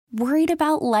Worried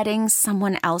about letting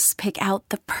someone else pick out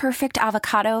the perfect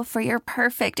avocado for your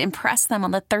perfect impress them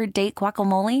on the third date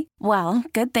guacamole? Well,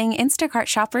 good thing Instacart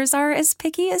shoppers are as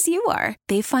picky as you are.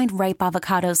 They find ripe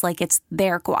avocados like it's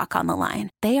their guac on the line.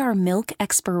 They are milk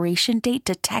expiration date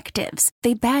detectives.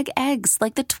 They bag eggs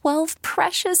like the 12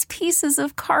 precious pieces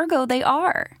of cargo they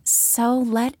are. So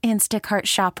let Instacart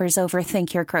shoppers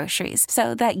overthink your groceries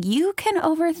so that you can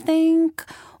overthink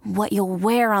what you'll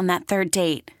wear on that third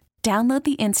date. Download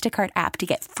the Instacart app to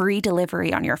get free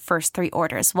delivery on your first 3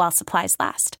 orders while supplies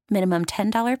last. Minimum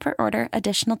 $10 per order.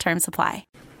 Additional terms apply.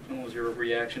 What was your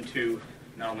reaction to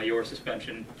not only your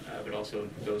suspension, but also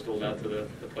those doled out to the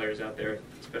players out there,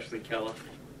 especially Kella?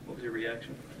 What was your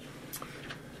reaction?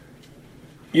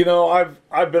 You know,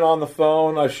 I've been on the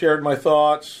phone. I've shared my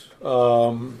thoughts. Get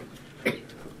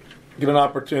an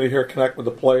opportunity here to connect with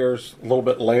the players a little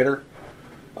bit later.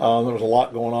 There was a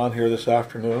lot going on here this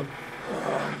afternoon.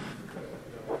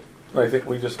 I think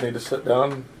we just need to sit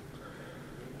down and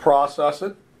process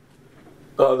it.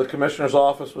 The commissioner's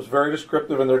office was very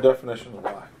descriptive in their definition of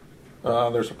why.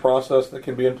 There's a process that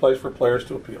can be in place for players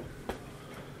to appeal.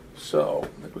 So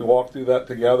I think we walk through that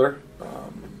together.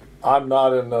 I'm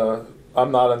not in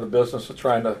the business of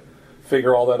trying to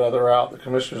figure all that other out. The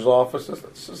commissioner's office,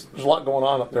 there's a lot going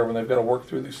on up there when they've got to work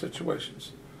through these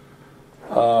situations.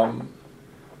 And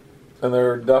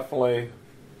they're definitely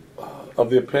of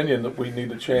the opinion that we need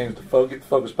to change to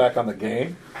focus back on the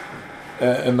game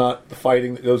and not the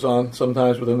fighting that goes on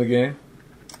sometimes within the game.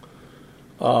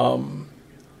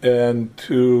 And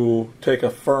to take a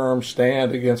firm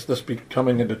stand against this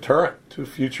becoming a deterrent to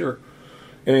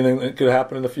anything that could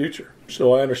happen in the future.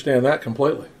 So I understand that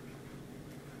completely.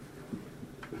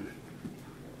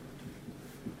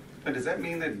 But does that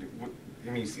mean that,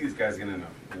 you see these guys again in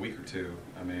a week or two,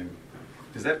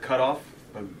 does that cut off?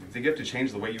 Do you have to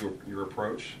change the way your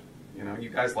approach? You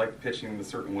guys like pitching a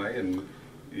certain way, and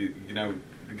the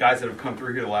guys that have come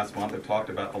through here the last month have talked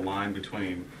about the line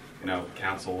between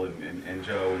Council and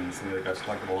Joe, and some of the other guys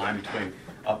talked about the line between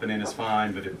up and in is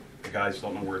fine, but if the guys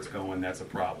don't know where it's going, that's a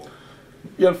problem.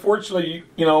 Yeah, unfortunately,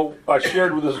 I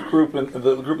shared with this group, and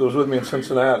the group that was with me in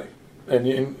Cincinnati, and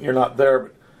you're not there,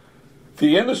 but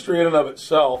the industry in and of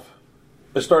itself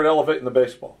has started elevating the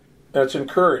baseball, and it's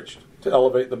encouraged to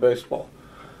elevate the baseball.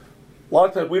 A lot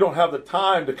of times we don't have the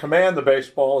time to command the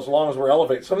baseball as long as we're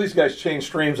elevating. Some of these guys change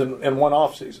streams in one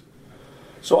off season.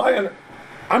 So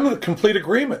I'm in complete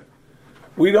agreement.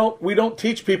 We don't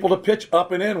teach people to pitch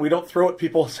up and in. We don't throw at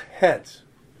people's heads.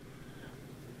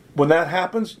 When that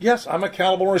happens, yes, I'm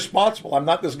accountable and responsible. I'm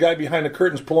not this guy behind the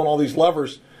curtains pulling all these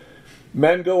levers.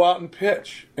 Men go out and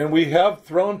pitch, and we have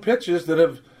thrown pitches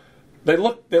that they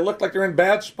look like they're in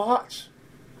bad spots.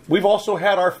 We've also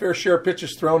had our fair share of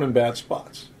pitches thrown in bad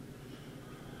spots.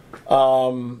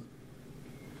 But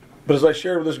as I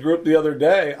shared with this group the other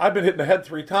day, I've been hit in the head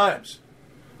 3 times.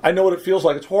 I know what it feels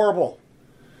like. It's horrible.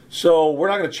 So we're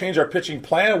not going to change our pitching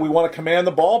plan. We want to command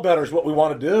the ball better is what we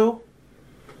want to do.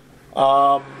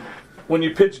 When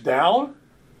you pitch down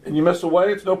and you miss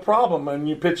away, it's no problem. And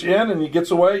you pitch in and he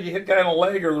gets away, you hit a guy in the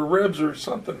leg or the ribs or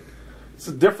something. It's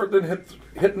different than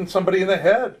hitting somebody in the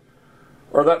head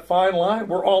or that fine line.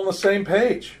 We're all on the same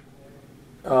page.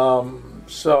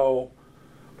 So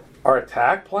our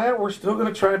attack plan, we're still going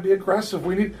to try and be aggressive.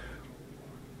 We're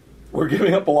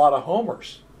giving up a lot of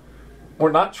homers.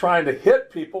 We're not trying to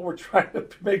hit people. We're trying to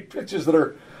make pitches that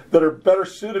are better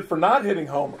suited for not hitting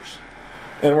homers.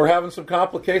 And we're having some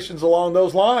complications along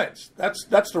those lines.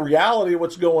 That's the reality of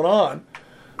what's going on.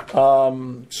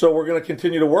 So we're going to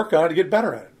continue to work on it to get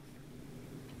better at it.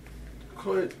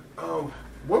 Clint,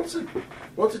 once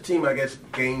a team, I guess,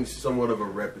 gains somewhat of a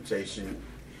reputation,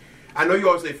 I know you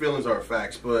always say feelings are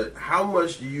facts, but how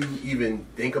much do you even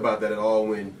think about that at all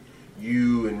when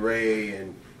you and Ray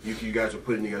and you guys are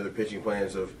putting together pitching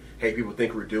plans of, hey, people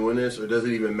think we're doing this, or does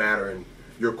it even matter in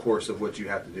your course of what you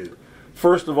have to do?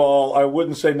 First of all, I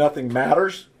wouldn't say nothing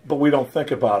matters, but we don't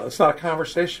think about it. It's not a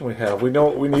conversation we have. We know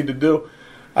what we need to do.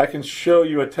 I can show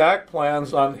you attack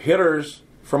plans on hitters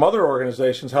from other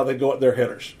organizations, how they go at their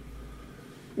hitters,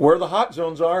 where the hot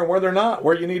zones are and where they're not,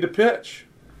 where you need to pitch.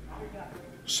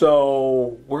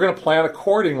 So we're going to plan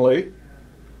accordingly.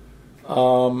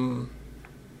 The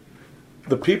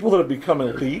people that have become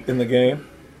elite in the game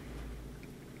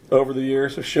over the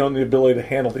years have shown the ability to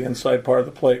handle the inside part of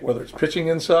the plate, whether it's pitching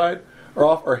inside or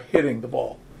off or hitting the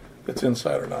ball, if it's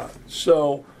inside or not.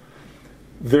 So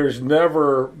there's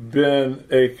never been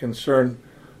a concern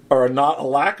or not a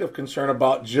lack of concern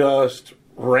about just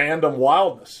random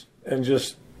wildness and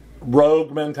just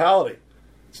rogue mentality.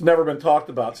 It's never been talked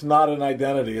about. It's not an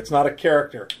identity. It's not a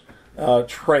character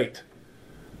trait.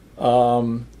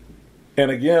 And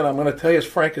again, I'm going to tell you as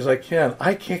frank as I can,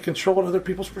 I can't control what other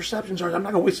people's perceptions are. I'm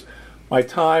not going to waste my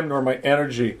time nor my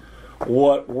energy.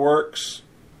 What works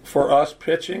for us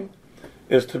pitching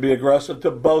is to be aggressive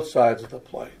to both sides of the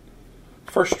plate.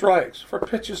 For strikes, for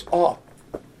pitches off.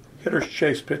 Hitters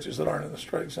chase pitches that aren't in the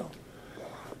strike zone.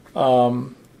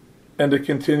 And to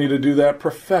continue to do that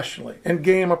professionally and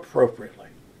game appropriately.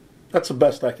 That's the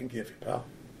best I can give you, pal.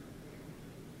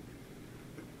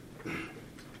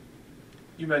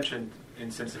 You mentioned in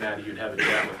Cincinnati you'd have a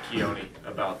chat with Keone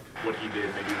about what he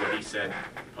did, maybe what he said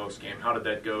post-game. How did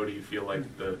that go? Do you feel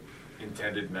like the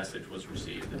intended message was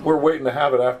received? We're waiting to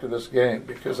have it after this game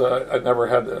because I never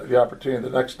had the opportunity.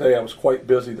 The next day I was quite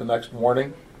busy the next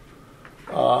morning.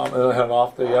 And I had an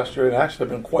off day yesterday, and actually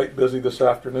I've been quite busy this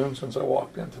afternoon since I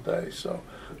walked in today. So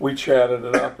we chatted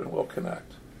it up, and we'll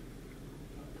connect.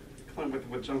 Clint,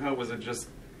 with Jung Ho, was it just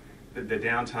the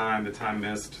downtime, the time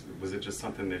missed? Was it just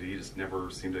something that he just never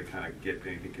seemed to kind of get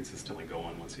anything consistently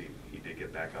going once he did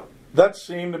get back up? That's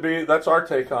our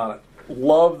take on it.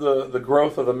 Love the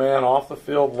growth of the man off the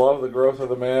field, love the growth of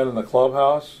the man in the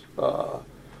clubhouse.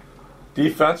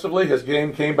 Defensively, his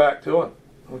game came back to him.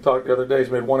 We talked the other day, he's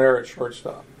made one error at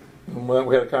shortstop. And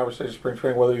we had a conversation in spring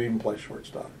training whether he'd even play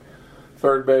shortstop.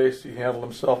 Third base, he handled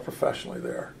himself professionally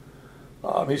there.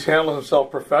 He's handling himself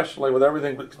professionally with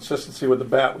everything but consistency with the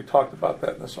bat. We talked about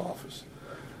that in this office.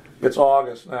 It's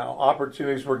August now.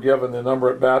 Opportunities were given. The number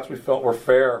of bats we felt were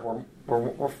fair.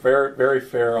 We're fair, very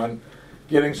fair on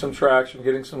getting some traction,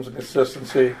 getting some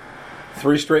consistency.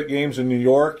 3 straight games in New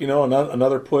York,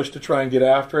 another push to try and get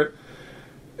after it.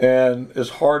 And as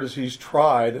hard as he's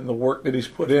tried and the work that he's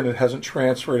put in, it hasn't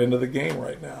transferred into the game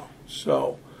right now.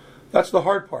 So that's the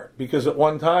hard part, because at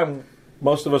one time,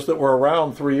 most of us that were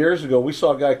around 3 years ago, we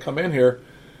saw a guy come in here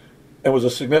and was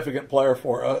a significant player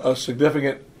for a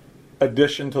significant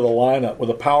addition to the lineup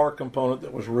with a power component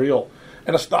that was real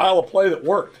and a style of play that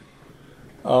worked.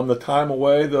 The time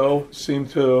away, though,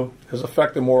 has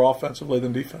affected more offensively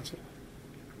than defensively.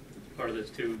 Part of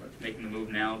this, too, making the move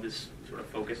now, this sort of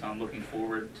focus on looking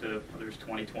forward to whether it's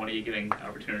 2020, giving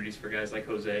opportunities for guys like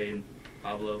Jose and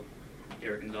Pablo,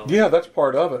 Eric Gonzalez. Yeah, that's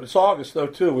part of it. It's August, though,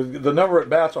 too. The number of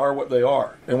at-bats are what they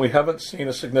are, and we haven't seen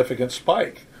a significant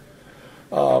spike.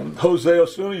 Jose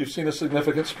Osuna, you've seen a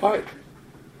significant spike.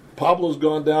 Pablo's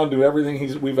gone down to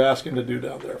everything we've asked him to do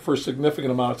down there for a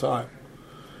significant amount of time.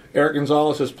 Eric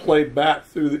Gonzalez has played back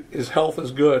through his health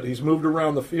is good. He's moved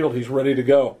around the field. He's ready to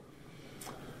go.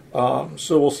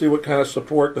 So we'll see what kind of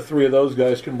support the 3 of those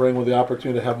guys can bring with the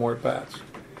opportunity to have more at-bats.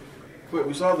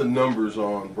 We saw the numbers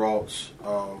on Brault's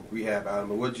rehab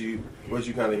album. What did you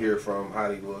kind of hear from how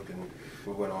he looked and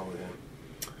what went on with him?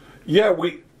 Yeah,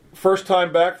 first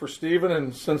time back for Steven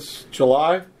and since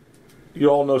July. You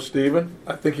all know Steven.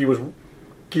 I think he was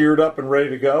geared up and ready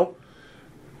to go.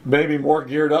 Maybe more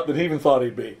geared up than he even thought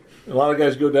he'd be. A lot of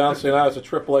guys go down saying, it's a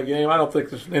AAA game. I don't think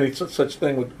there's any such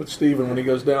thing with Steven when he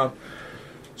goes down.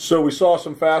 So we saw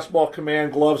some fastball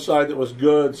command, glove side that was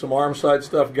good. Some arm side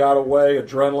stuff got away.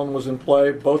 Adrenaline was in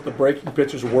play. Both the breaking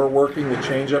pitches were working. The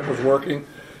changeup was working.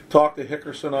 Talked to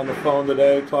Hickerson on the phone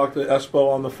today. Talked to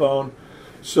Espo on the phone.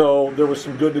 So there was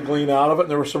some good to glean out of it,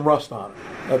 and there was some rust on it.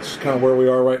 That's kind of where we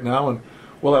are right now, and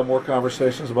we'll have more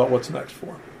conversations about what's next for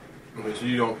him. Okay, so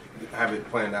you don't have it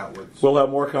planned out with... We'll have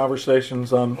more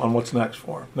conversations on what's next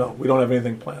for him. No, we don't have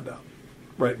anything planned out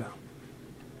right now.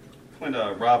 When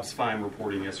Rob's fine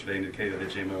reporting yesterday indicated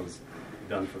that J-Mo's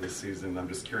done for this season, I'm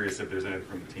just curious if there's anything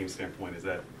from the team standpoint. Is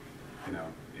that,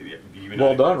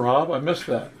 well done, Rob. I missed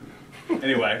that.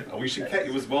 Anyway,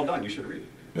 it was well done. You should read it.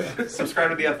 Yeah. Subscribe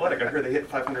to The Athletic. I heard they hit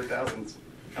 500,000.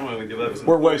 I don't know if that was.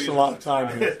 We're wasting a lot of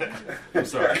time here. I'm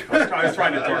sorry. I was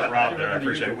trying to talk Rob there. I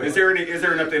appreciate it. Is there an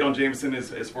update on Jameson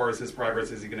as far as his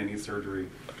progress? Is he going to need surgery?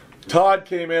 Todd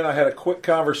came in. I had a quick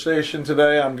conversation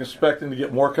today. I'm expecting to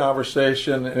get more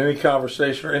conversation. And any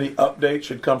conversation or any update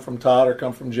should come from Todd or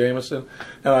come from Jameson.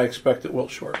 And I expect it will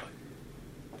shortly.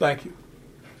 Thank you.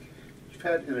 You've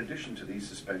had, in addition to these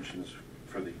suspensions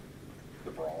for the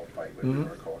brawl fight, whatever you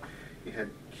want to call it, you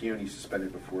had Keone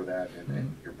suspended before that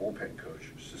and your bullpen coach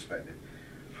suspended.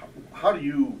 How do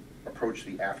you approach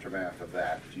the aftermath of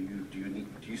that? Do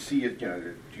you see it?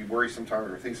 Do you worry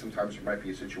sometimes or think sometimes there might be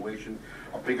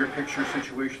a bigger picture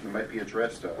situation that might be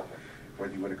addressed,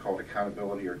 whether you want to call it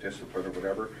accountability or discipline or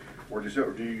whatever, or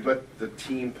do you let the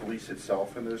team police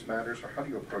itself in those matters, or how do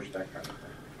you approach that kind of thing?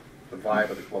 The vibe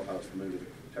of the clubhouse, the mood,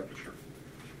 the temperature.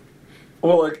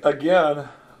 Well, again,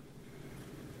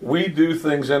 we do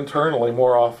things internally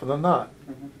more often than not,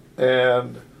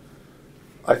 and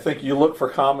I think you look for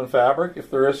common fabric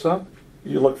if there is some.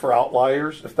 You look for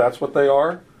outliers if that's what they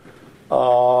are.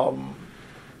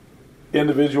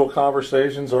 individual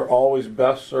conversations are always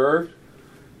best served,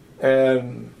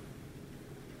 and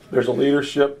there's a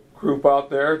leadership group out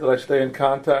there that I stay in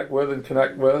contact with and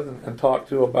connect with and talk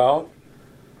to about.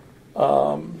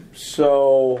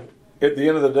 So at the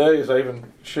end of the day, as I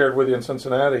even shared with you in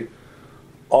Cincinnati,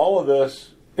 all of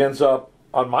this ends up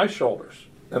on my shoulders,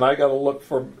 and I got to look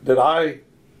for, did I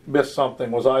miss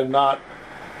something? Was I not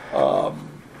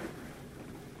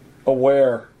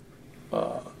aware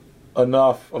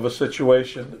enough of a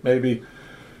situation that maybe,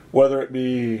 whether it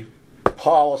be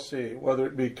policy, whether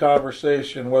it be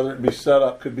conversation, whether it be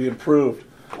setup, could be improved?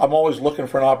 I'm always looking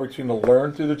for an opportunity to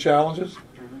learn through the challenges,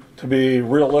 to be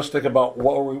realistic about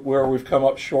where we've come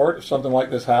up short if something like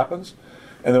this happens,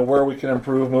 and then where we can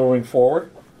improve moving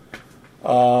forward.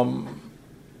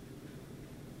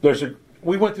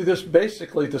 We went through this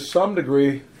basically to some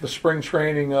degree the spring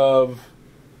training of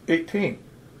 18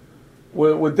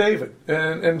 with David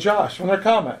and Josh and their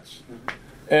comments.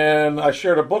 And I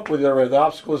shared a book with you already, The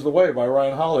Obstacle is the Way by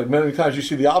Ryan Holiday. Many times you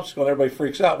see the obstacle and everybody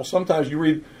freaks out. Well, sometimes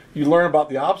you learn about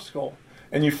the obstacle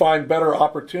and you find better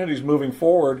opportunities moving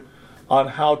forward on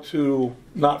how to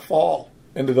not fall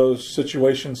into those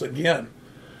situations again.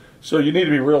 So you need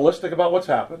to be realistic about what's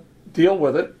happened, deal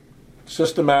with it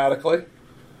systematically,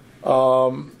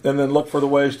 and then look for the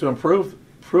ways to improve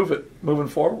it moving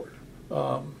forward.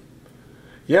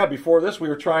 Before this we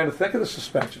were trying to think of the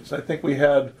suspensions. I think we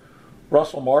had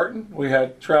Russell Martin, we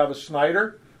had Travis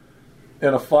Snyder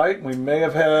in a fight, and we may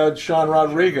have had Sean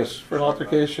Rodriguez for an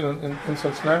altercation in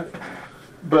Cincinnati.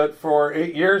 But for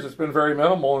 8 years it's been very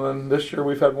minimal, and then this year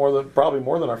we've had probably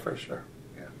more than our fair share.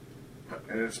 Yeah,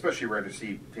 and it's especially rare to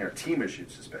see team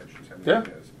issued suspensions.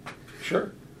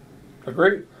 Sure,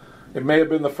 agreed. It may have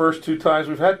been the first 2 times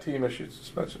we've had team issued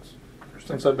suspensions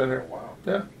since I've been here. Oh, wow.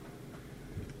 Yeah.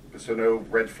 So no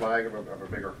red flag of a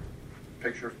bigger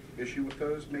picture issue with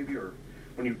those, maybe, or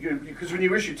because when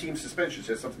you issue team suspensions,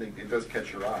 that's something it does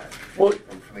catch your eye. Well,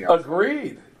 from the outside.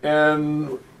 Agreed,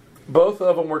 and both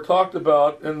of them were talked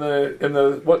about in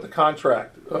the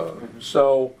contract.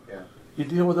 So you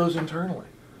deal with those internally.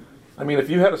 I mean, if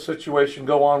you had a situation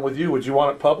go on with you, would you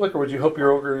want it public, or would you hope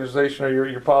your organization or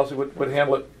your policy would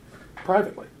handle it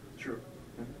privately? Sure.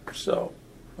 So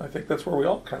I think that's where we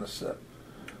all kind of sit.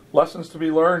 Lessons to be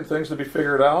learned, things to be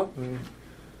figured out. And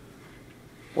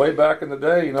way back in the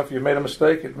day, if you made a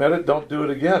mistake, admit it, don't do it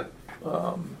again.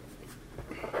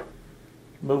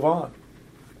 Move on.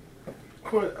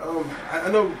 Clint, I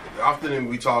know often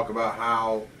we talk about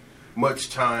how much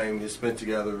time is spent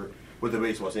together with the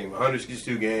baseball team.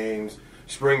 162 games,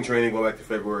 spring training going back to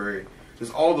February.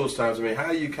 Just all those times. I mean, how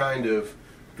do you kind of,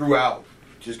 throughout,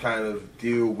 just kind of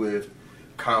deal with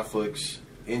conflicts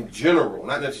in general,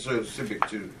 not necessarily specific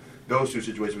to those 2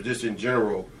 situations, but just in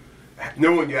general,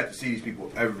 knowing you have to see these people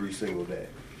every single day?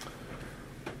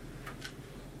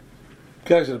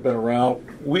 Guys that have been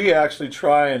around, we actually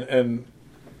try and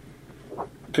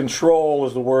control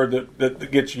is the word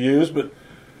that gets used, but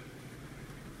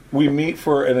we meet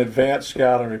for an advanced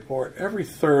scouting report every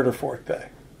 3rd or 4th day.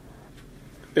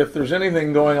 If there's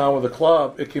anything going on with the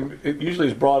club, it usually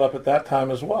is brought up at that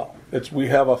time as well. We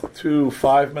have a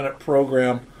 2-5-minute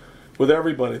program with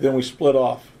everybody. Then we split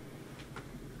off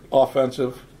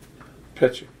offensive,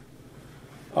 pitching.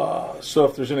 So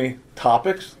if there's any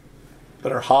topics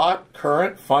that are hot,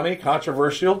 current, funny,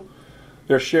 controversial,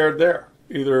 they're shared there,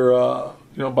 either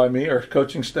by me or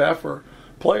coaching staff or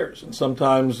players. And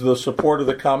sometimes the support of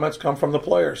the comments come from the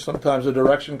players. Sometimes the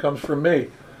direction comes from me.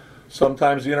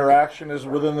 Sometimes the interaction is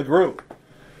within the group.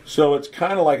 So it's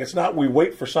kind of like, it's not we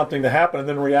wait for something to happen and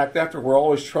then react after. We're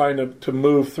always trying to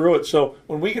move through it. So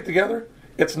when we get together,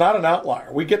 it's not an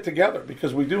outlier. We get together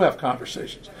because we do have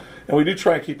conversations. And we do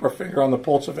try and keep our finger on the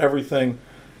pulse of everything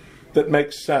that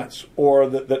makes sense or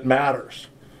that matters.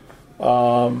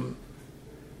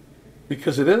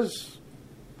 Because it's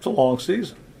a long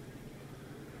season.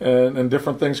 And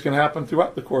different things can happen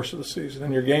throughout the course of the season.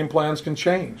 And your game plans can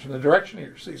change. And the direction of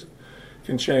your season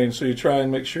can change. So you try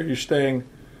and make sure you're staying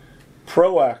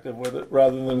proactive with it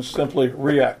rather than simply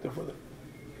reactive with it.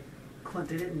 Clint,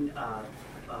 didn't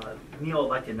Neil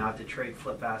elected not to trade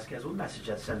Flip Vasquez. What message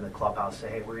that send to the clubhouse? Say,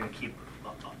 hey, we're going to keep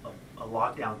a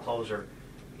lockdown closer,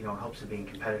 in hopes of being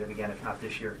competitive again, if not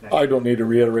this year, next year. I don't need to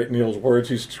reiterate Neil's words.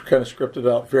 He's kind of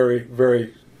scripted out very,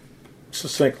 very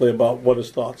succinctly about what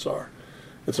his thoughts are.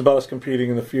 It's about us competing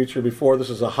in the future. Before, this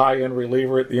is a high-end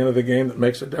reliever at the end of the game that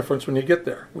makes a difference when you get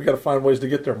there. We got to find ways to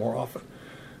get there more often.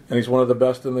 And he's one of the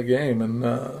best in the game. And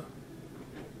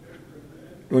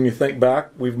when you think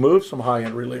back, we've moved some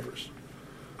high-end relievers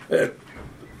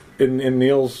in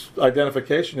Neil's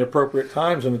identification at appropriate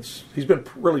times, and he's been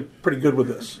really pretty good with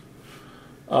this.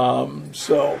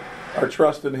 So our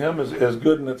trust in him is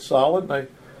good and it's solid, and I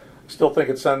still think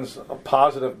it sends a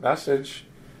positive message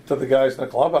to the guys in the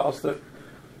clubhouse that,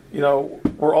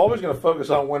 we're always going to focus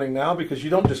on winning now, because you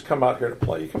don't just come out here to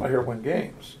play. You come out here to win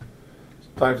games.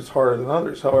 Sometimes it's harder than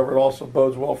others. However, it also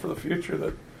bodes well for the future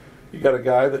that you got a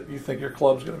guy that you think your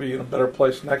club's going to be in a better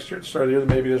place next year at the start of the year than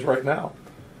maybe it is right now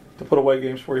to put away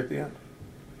games for you at the end.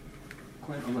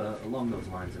 Clint, along those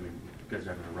lines, I mean, you guys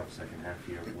are having a rough second half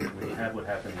here. When you had what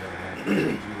happened the other night,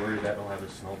 do you worry that will have a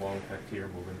snowball effect here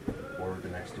moving forward the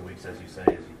next 2 weeks, as you say, as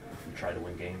you try to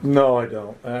win games? No, I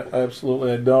don't.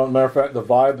 Absolutely, I don't. Matter of fact, the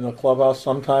vibe in the clubhouse,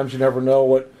 sometimes you never know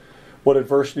what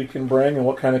adversity can bring and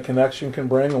what kind of connection can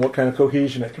bring and what kind of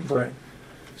cohesion it can bring.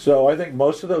 So I think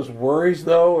most of those worries,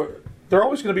 though, they're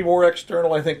always going to be more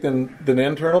external, I think, than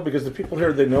internal, because the people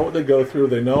here, they know what they go through,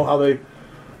 they know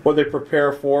what they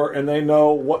prepare for, and they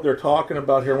know what they're talking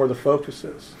about here and where the focus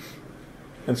is.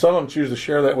 And some of them choose to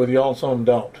share that with y'all, and some of them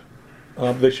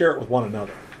don't. They share it with one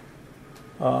another.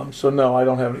 So no, I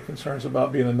don't have any concerns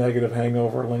about being a negative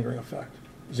hangover or lingering effect.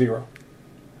 Zero.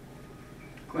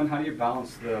 Clint, how do you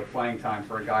balance the playing time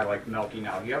for a guy like Melky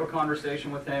now? Do you have a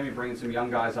conversation with him? You bring some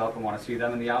young guys up and want to see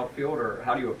them in the outfield, or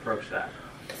how do you approach that?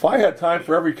 If I had time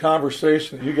for every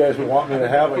conversation that you guys would want me to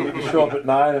have, I could show up at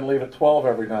 9 and leave at 12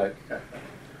 every night.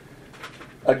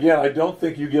 Again, I don't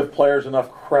think you give players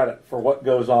enough credit for what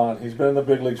goes on. He's been in the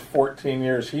big leagues 14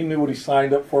 years. He knew what he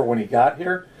signed up for when he got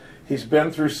here. He's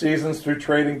been through seasons, through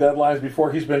trading deadlines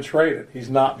before he's been traded. He's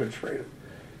not been traded.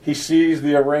 He sees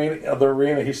the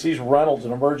arena. He sees Reynolds,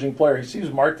 an emerging player. He sees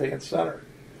Marte in center.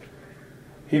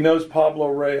 He knows Pablo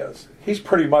Reyes. He's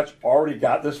pretty much already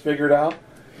got this figured out,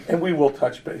 and we will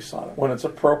touch base on it when it's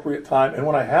appropriate time and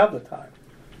when I have the time.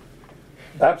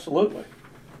 Absolutely.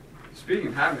 Speaking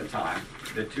of having the time,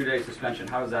 the 2-day suspension,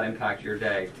 how does that impact your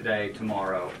day, today,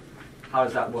 tomorrow? How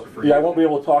does that look for you? Yeah, I won't be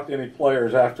able to talk to any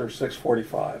players after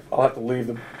 6:45. I'll have to leave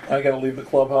I got to leave the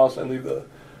clubhouse. I leave the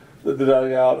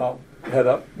dugout, and I'll head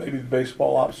up maybe the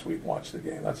baseball ops suite and watch the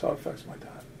game. That's how it affects my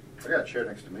time. I got a chair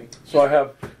next to me. So I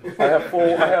have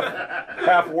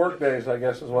half work days, I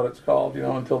guess is what it's called,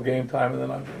 until game time, and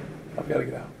then I've got to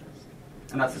get out.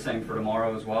 And that's the same for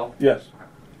tomorrow as well? Yes.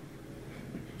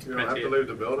 You don't have to leave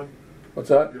the building? What's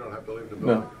that? You don't have to leave the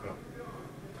building? No.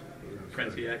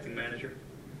 Clint's the acting manager.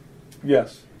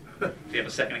 Yes. Do you have a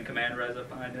second in command rise up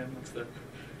behind him? What's the?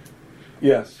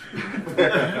 Yes.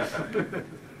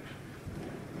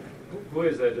 Who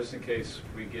is that, just in case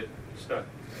we get stuck?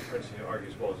 Prince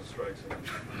argues balls and strikes.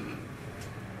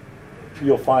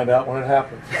 You'll find out when it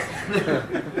happens.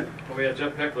 Well, we had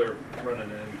Jeff Heckler running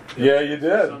in. Yeah, you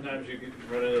did. Sometimes you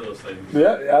run into those things.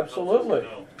 Yeah, absolutely.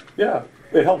 Yeah,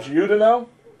 it helps you to know.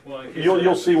 Well,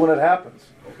 You'll see when it happens.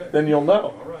 Okay. Then you'll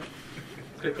know. All right.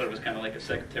 Pickler was kind of like a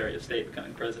Secretary of State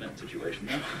becoming president situation.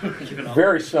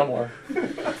 Very similar.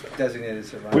 Designated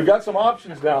survivor. We've got some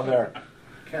options down there.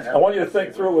 I want you to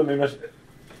think through it with me, Mr.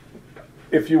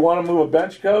 If you want to move a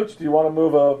bench coach, do you want to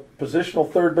move a positional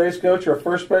third base coach or a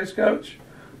first base coach?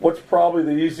 What's probably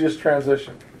the easiest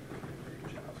transition?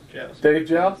 Joust. Dave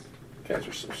Joust? Guys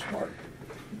are so smart.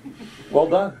 Well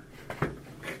done.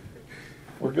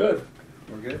 We're good.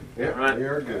 We're good? Yeah, Right. we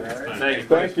are good. Right.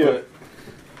 Thank you.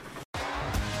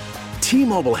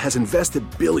 T-Mobile has invested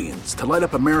billions to light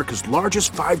up America's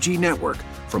largest 5G network,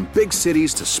 from big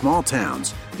cities to small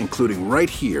towns, including right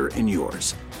here in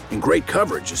yours. And great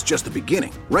coverage is just the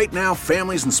beginning. Right now,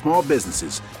 families and small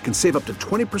businesses can save up to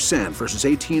 20% versus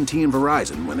AT&T and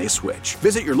Verizon when they switch.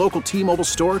 Visit your local T-Mobile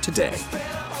store today.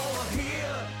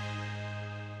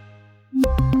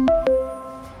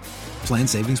 Plan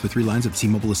savings with 3 lines of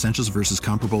T-Mobile Essentials versus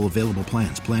comparable available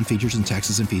plans. Plan features and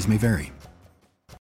taxes and fees may vary.